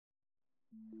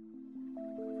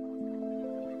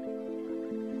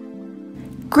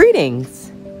Greetings!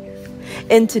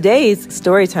 In today's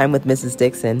Storytime with Mrs.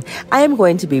 Dixon, I am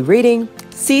going to be reading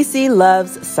CeCe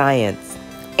Loves Science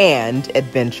and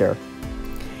Adventure.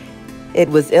 It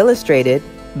was illustrated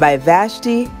by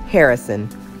Vashti Harrison.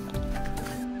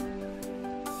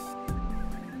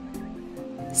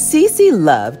 CeCe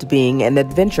loved being an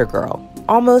adventure girl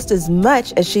almost as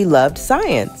much as she loved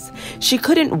science. She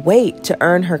couldn't wait to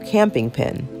earn her camping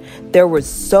pin. There was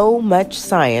so much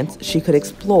science she could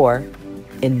explore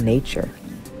in nature.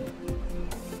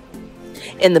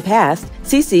 In the past,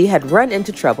 CeCe had run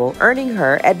into trouble earning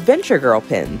her Adventure Girl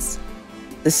pins.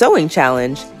 The sewing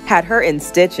challenge had her in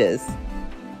stitches.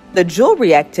 The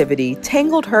jewelry activity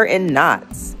tangled her in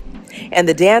knots. And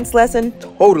the dance lesson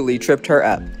totally tripped her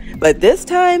up. But this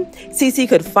time, CeCe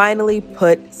could finally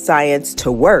put science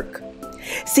to work.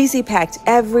 CeCe packed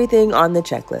everything on the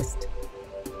checklist.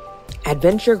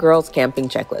 Adventure Girls Camping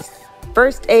Checklist.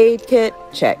 First aid kit,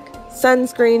 check.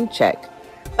 Sunscreen, check.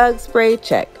 Bug spray,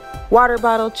 check. Water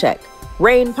bottle, check.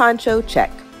 Rain poncho, check.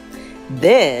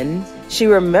 Then she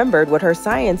remembered what her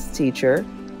science teacher,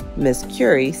 Miss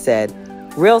Curie, said.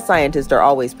 Real scientists are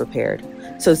always prepared.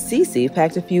 So CeCe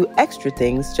packed a few extra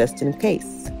things just in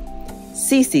case.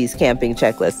 CeCe's camping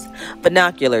checklist.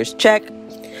 Binoculars, check.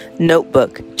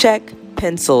 Notebook, check.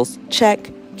 Pencils, check.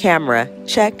 Camera,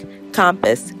 check.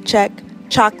 Compass, check.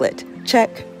 Chocolate,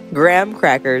 check. Graham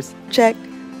crackers, check.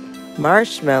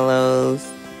 Marshmallows.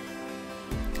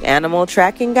 Animal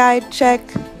tracking guide, check.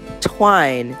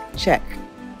 Twine, check.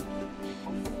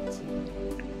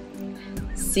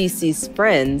 CeCe's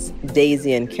friends,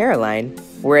 Daisy and Caroline,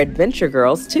 were adventure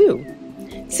girls too.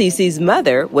 CeCe's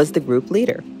mother was the group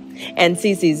leader, and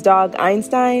CeCe's dog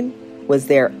Einstein was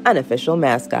their unofficial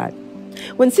mascot.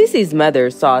 When CeCe's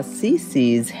mother saw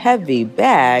CeCe's heavy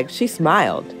bag, she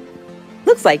smiled.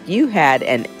 Looks like you had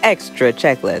an extra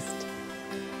checklist.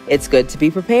 It's good to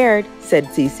be prepared, said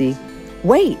CeCe.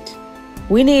 Wait,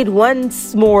 we need one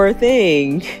more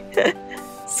thing.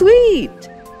 Sweet,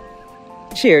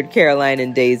 cheered Caroline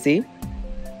and Daisy.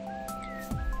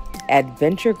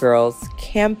 Adventure Girls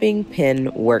Camping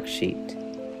Pin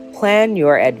Worksheet. Plan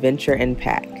your adventure and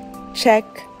pack. Check.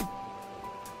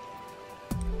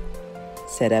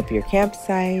 Set up your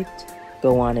campsite.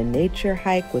 Go on a nature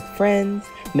hike with friends.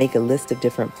 Make a list of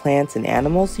different plants and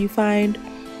animals you find.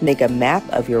 Make a map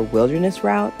of your wilderness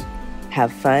route.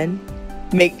 Have fun.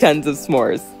 Make tons of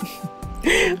s'mores.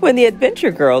 When the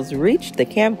adventure girls reached the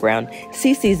campground,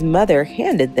 CeCe's mother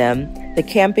handed them the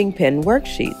camping pin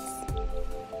worksheets.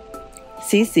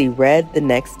 CeCe read the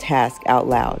next task out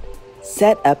loud.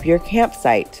 Set up your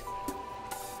campsite.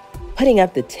 Putting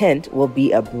up the tent will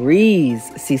be a breeze,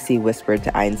 CeCe whispered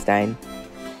to Einstein.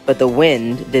 But the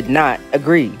wind did not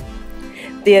agree.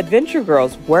 The adventure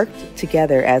girls worked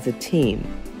together as a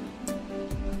team.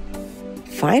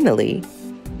 Finally,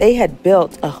 they had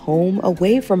built a home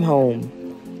away from home.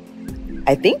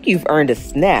 I think you've earned a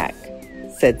snack,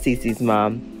 said CeCe's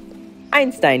mom.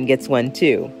 Einstein gets one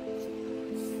too.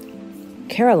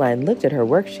 Caroline looked at her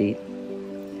worksheet.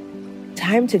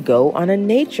 Time to go on a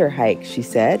nature hike, she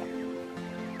said.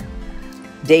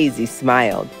 Daisy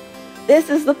smiled. This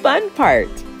is the fun part.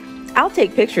 I'll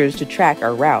take pictures to track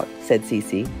our route, said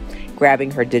CeCe,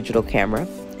 grabbing her digital camera.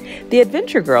 The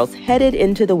adventure girls headed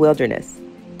into the wilderness.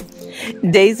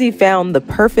 Daisy found the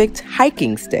perfect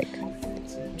hiking stick.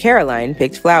 Caroline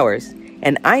picked flowers,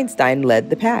 and Einstein led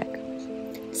the pack.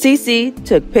 CeCe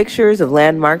took pictures of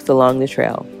landmarks along the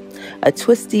trail. A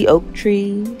twisty oak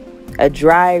tree, a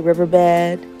dry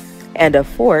riverbed, and a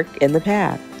fork in the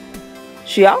path.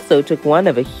 She also took one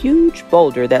of a huge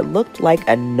boulder that looked like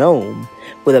a gnome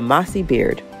with a mossy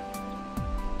beard.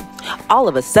 All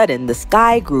of a sudden, the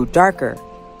sky grew darker.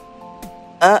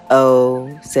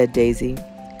 Uh-oh, said Daisy.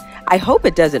 I hope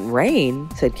it doesn't rain,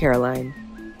 said Caroline.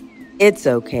 It's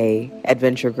okay,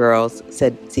 adventure girls,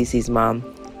 said CeCe's mom.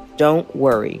 Don't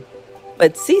worry.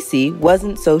 But CeCe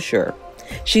wasn't so sure.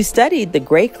 She studied the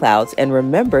gray clouds and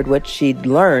remembered what she'd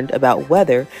learned about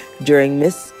weather during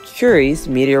Miss Curie's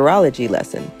meteorology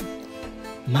lesson.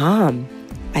 Mom,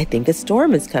 I think a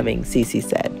storm is coming, CeCe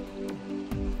said.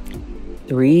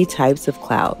 3 types of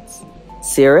clouds: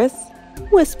 cirrus,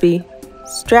 wispy,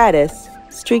 stratus,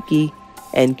 streaky,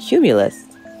 and cumulus,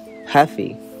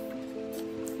 puffy.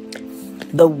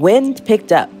 The wind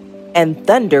picked up and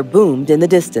thunder boomed in the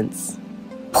distance.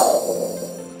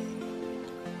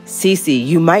 CeCe,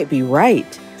 you might be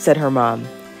right, said her mom.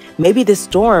 Maybe the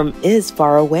storm is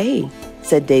far away,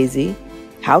 said Daisy.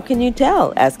 How can you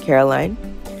tell? Asked Caroline.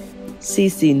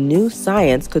 CeCe knew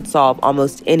science could solve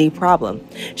almost any problem.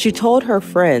 She told her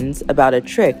friends about a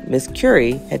trick Miss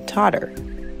Curie had taught her.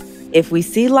 If we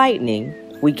see lightning,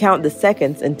 We count the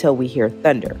seconds until we hear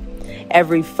thunder.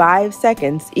 Every 5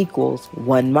 seconds equals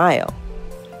 1 mile.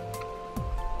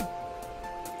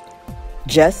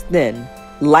 Just then,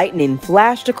 lightning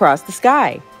flashed across the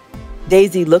sky.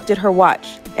 Daisy looked at her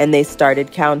watch, and they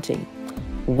started counting.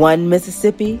 1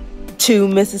 Mississippi, 2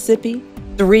 Mississippi,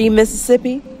 3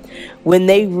 Mississippi. When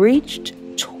they reached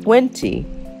 20,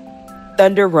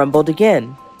 thunder rumbled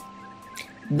again.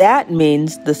 That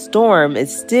means the storm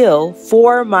is still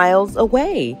 4 miles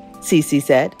away, CeCe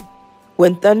said.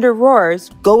 When thunder roars,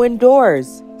 go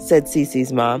indoors, said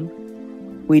CeCe's mom.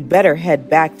 We'd better head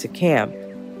back to camp.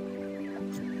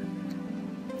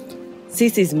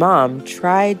 CeCe's mom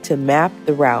tried to map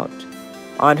the route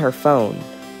on her phone.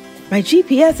 My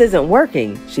GPS isn't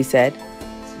working, she said.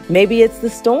 Maybe it's the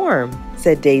storm,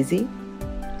 said Daisy.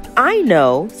 I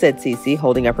know, said CeCe,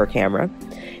 holding up her camera.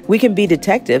 We can be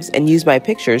detectives and use my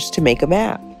pictures to make a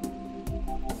map.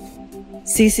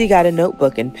 CeCe got a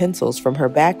notebook and pencils from her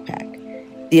backpack.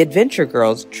 The adventure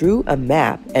girls drew a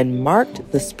map and marked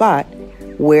the spot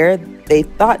where they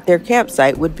thought their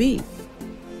campsite would be.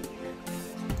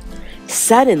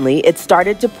 Suddenly, it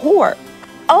started to pour.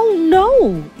 Oh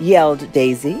no, yelled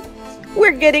Daisy.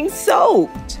 We're getting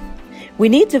soaked. We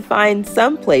need to find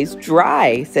someplace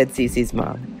dry, said CeCe's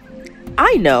mom.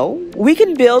 I know, we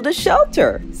can build a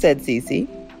shelter, said CeCe.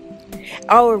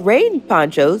 Our rain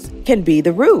ponchos can be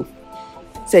the roof,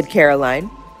 said Caroline.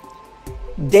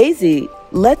 Daisy,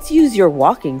 let's use your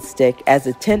walking stick as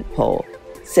a tent pole,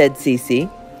 said CeCe.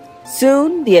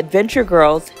 Soon the adventure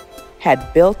girls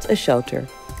had built a shelter.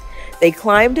 They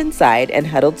climbed inside and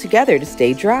huddled together to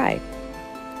stay dry.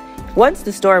 Once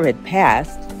the storm had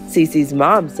passed, CeCe's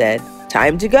mom said,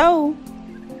 Time to go.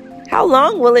 How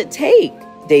long will it take?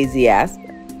 Daisy asked.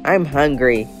 I'm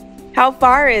hungry. How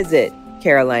far is it?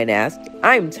 Caroline asked.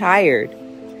 I'm tired.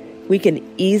 We can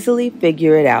easily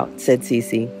figure it out, said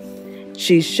CeCe.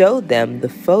 She showed them the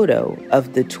photo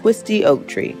of the twisty oak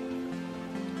tree.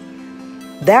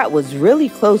 That was really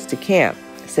close to camp,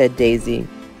 said Daisy.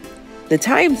 The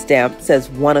timestamp says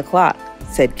 1 o'clock,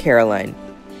 said Caroline.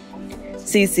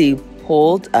 CeCe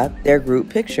pulled up their group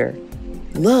picture.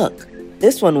 Look,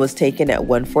 this one was taken at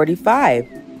 1:45.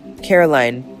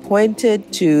 Caroline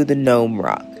pointed to the gnome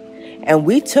rock, and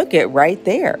we took it right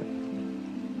there.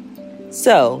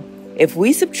 So, if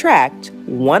we subtract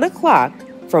 1 o'clock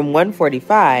from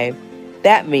 1:45,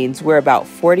 that means we're about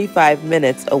 45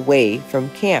 minutes away from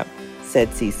camp, said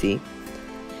CeCe.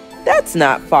 That's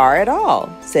not far at all,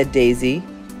 said Daisy.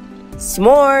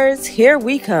 S'mores, here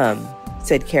we come,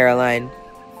 said Caroline.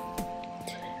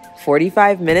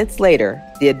 45 minutes later,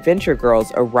 the adventure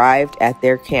girls arrived at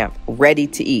their camp, ready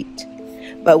to eat.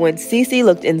 But when CeCe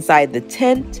looked inside the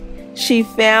tent, she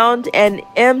found an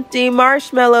empty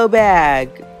marshmallow bag.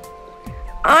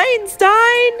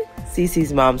 Einstein,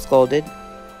 CeCe's mom scolded.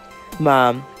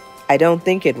 Mom, I don't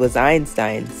think it was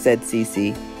Einstein, said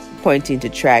CeCe, pointing to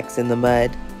tracks in the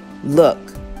mud. Look,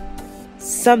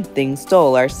 something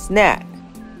stole our snack,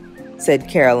 said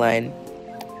Caroline.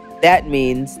 That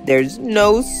means there's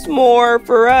no s'more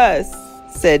for us,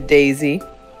 said Daisy.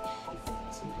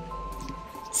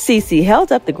 CeCe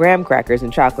held up the graham crackers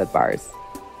and chocolate bars.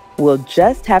 We'll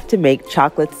just have to make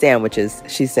chocolate sandwiches,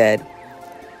 she said.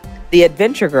 The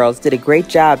adventure girls did a great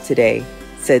job today,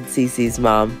 said CeCe's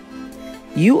mom.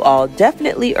 You all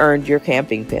definitely earned your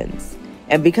camping pins.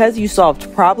 And because you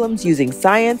solved problems using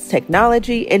science,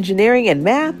 technology, engineering, and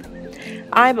math,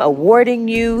 I'm awarding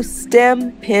you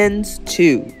STEM pins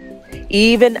too.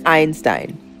 Even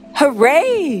Einstein.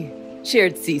 Hooray!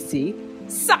 Cheered CeCe.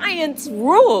 Science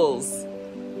rules!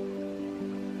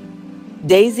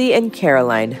 Daisy and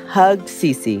Caroline hugged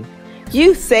CeCe.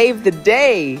 You saved the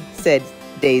day, said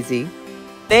Daisy.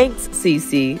 Thanks,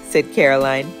 CeCe, said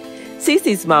Caroline.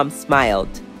 CeCe's mom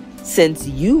smiled. Since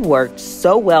you worked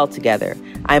so well together,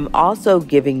 I'm also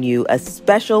giving you a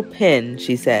special pin,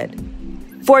 she said.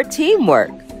 For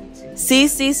teamwork.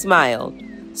 CeCe smiled.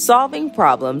 Solving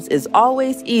problems is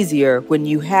always easier when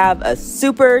you have a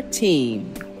super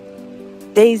team.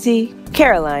 Daisy,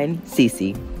 Caroline,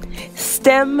 CeCe.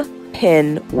 STEM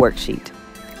pin worksheet.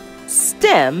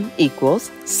 STEM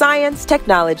equals science,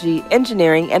 technology,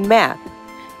 engineering, and math.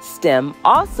 STEM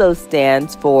also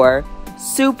stands for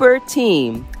super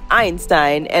team,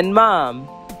 Einstein and Mom.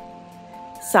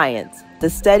 Science, the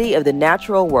study of the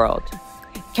natural world.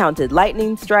 Counted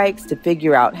lightning strikes to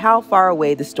figure out how far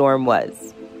away the storm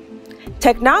was.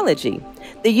 Technology,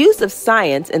 the use of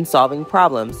science in solving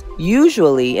problems,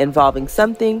 usually involving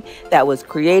something that was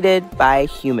created by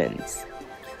humans.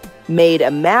 Made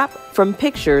a map from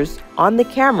pictures on the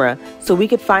camera so we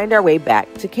could find our way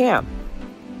back to camp.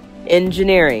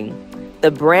 Engineering,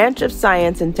 the branch of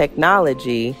science and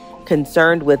technology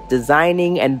concerned with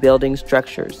designing and building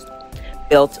structures.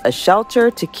 Built a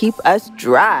shelter to keep us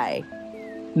dry.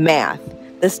 Math,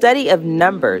 the study of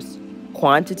numbers,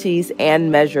 quantities,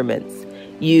 and measurements.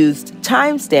 Used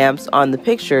timestamps on the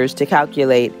pictures to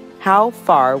calculate how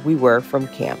far we were from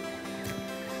camp.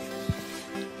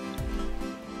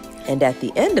 And at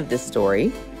the end of the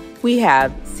story, we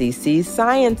have CeCe's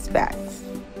science facts.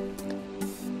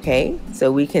 Okay,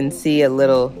 so we can see a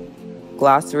little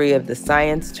glossary of the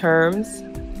science terms.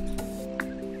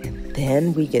 And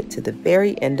then we get to the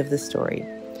very end of the story.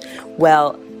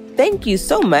 Well, thank you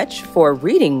so much for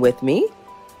reading with me.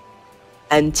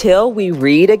 Until we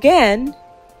read again,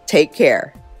 take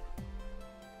care.